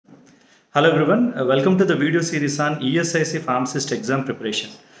Hello everyone, welcome to the video series on ESIC Pharmacist Exam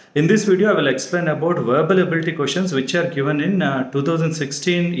preparation. In this video, I will explain about verbal ability questions which are given in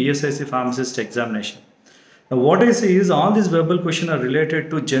 2016 ESIC Pharmacist examination. Now what I say is all these verbal questions are related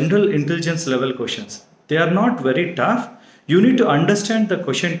to general intelligence level questions. They are not very tough. You need to understand the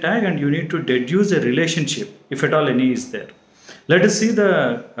question tag and you need to deduce a relationship if at all any is there. Let us see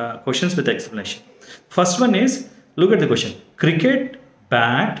the questions with explanation. First one is, look at the question. Cricket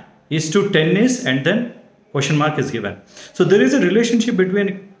bat is to tennis and then question mark is given. So there is a relationship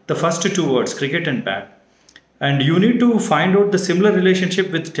between the first two words, cricket and bat. And you need to find out the similar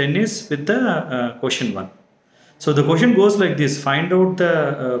relationship with tennis with the question one. So the question goes like this, find out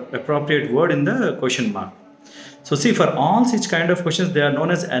the appropriate word in the question mark. So see, for all such kind of questions, they are known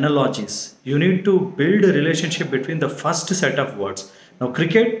as analogies. You need to build a relationship between the first set of words. Now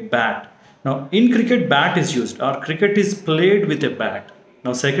cricket, bat. Now in cricket, bat is used or cricket is played with a bat.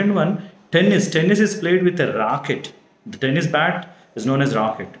 Now second one, tennis. Tennis is played with a racket. The tennis bat is known as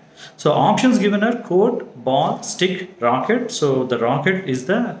racket. So options given are court, ball, stick, rocket. So the rocket is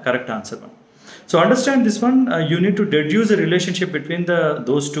the correct answer one. So understand this one, you need to deduce a relationship between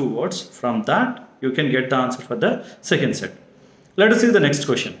those two words. From that, you can get the answer for the second set. Let us see the next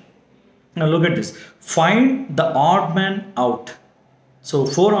question. Now look at this. Find the odd man out. So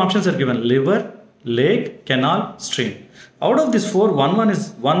four options are given: liver, lake, canal, stream. Out of these four, one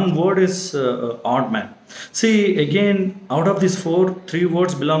word is odd man. See, again, out of these four, three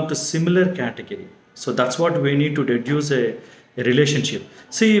words belong to similar category. So that's what we need to deduce a relationship.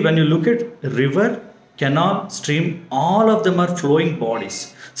 See, when you look at river, canal, stream, all of them are flowing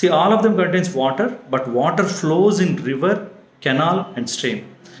bodies. See, all of them contains water, but water flows in river, canal and stream.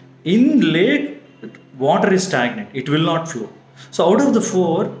 In lake, water is stagnant. It will not flow. So out of the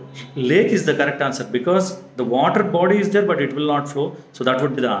four, lake is the correct answer because the water body is there but it will not flow. So that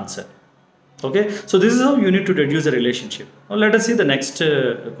would be the answer. Okay. So this is how you need to deduce a relationship. Now let us see the next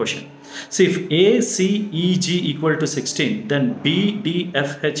question. See, if A, C, E, G equal to 16, then B, D,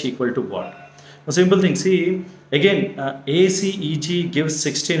 F, H equal to what? A simple thing. See, again, A, C, E, G gives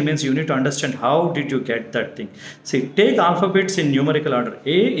 16 means you need to understand how did you get that thing. See, take alphabets in numerical order.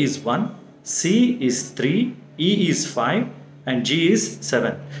 A is 1, C is 3, E is 5, and G is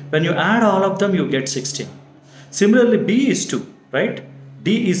 7. When you add all of them, you get 16. Similarly, B is 2, right?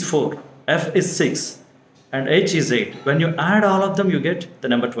 D is 4, F is 6, and H is 8. When you add all of them, you get the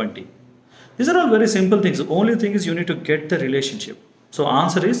number 20. These are all very simple things. The only thing is you need to get the relationship. So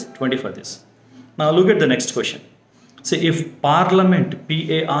answer is 20 for this. Now look at the next question. See, if Parliament,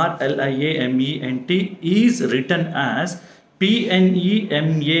 Parliament, is written as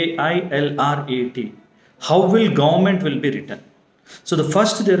Pnemailrat, how will government will be written? So the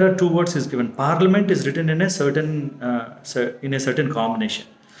first, there are two words is given. Parliament is written in a certain combination.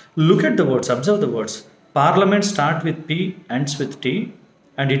 Look at the words, observe the words. Parliament start with P, ends with T,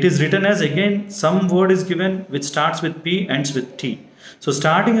 and it is written as, again, some word is given which starts with P, ends with T. So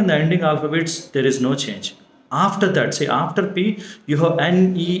starting and the ending alphabets, there is no change. After that, say after P, you have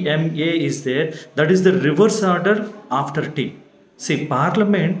N, E, M, A is there. That is the reverse order after T. See,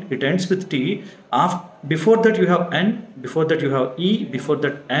 Parliament, it ends with T. Before that you have N, before that you have E, before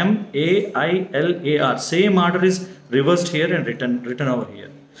that M, A, I, L, A, R. Same order is reversed here and written over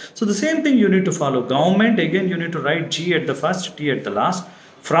here. So the same thing you need to follow. Government, again, you need to write G at the first, T at the last.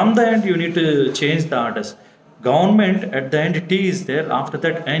 From the end, you need to change the orders. Government, at the end, T is there. After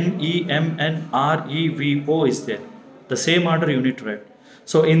that, N, E, M, N, R, E, V, O is there. The same order you need to write.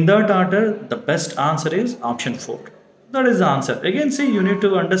 So in that order, the best answer is option 4. That is the answer. Again, see, you need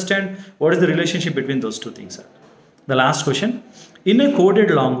to understand what is the relationship between those two things. The last question. In a coded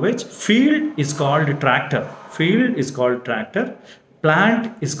language, field is called tractor. Field is called tractor.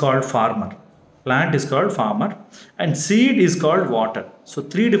 Plant is called farmer. Plant is called farmer. And seed is called water. So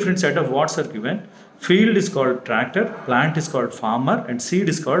three different set of words are given. Field is called tractor. Plant is called farmer. And seed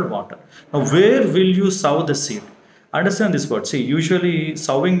is called water. Now, where will you sow the seed? Understand this word. See, usually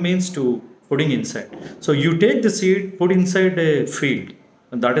sowing means to putting inside. So you take the seed, put inside a field,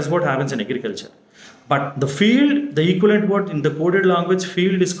 and that is what happens in agriculture. But the field, the equivalent word in the coded language,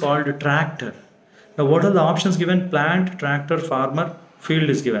 field is called tractor. Now what are the options given? Plant, tractor, farmer, field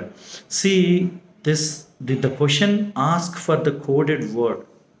is given. See, the question asks for the coded word,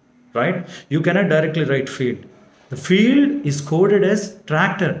 right? You cannot directly write field. The field is coded as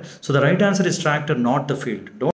tractor. So the right answer is tractor, not the field. Don't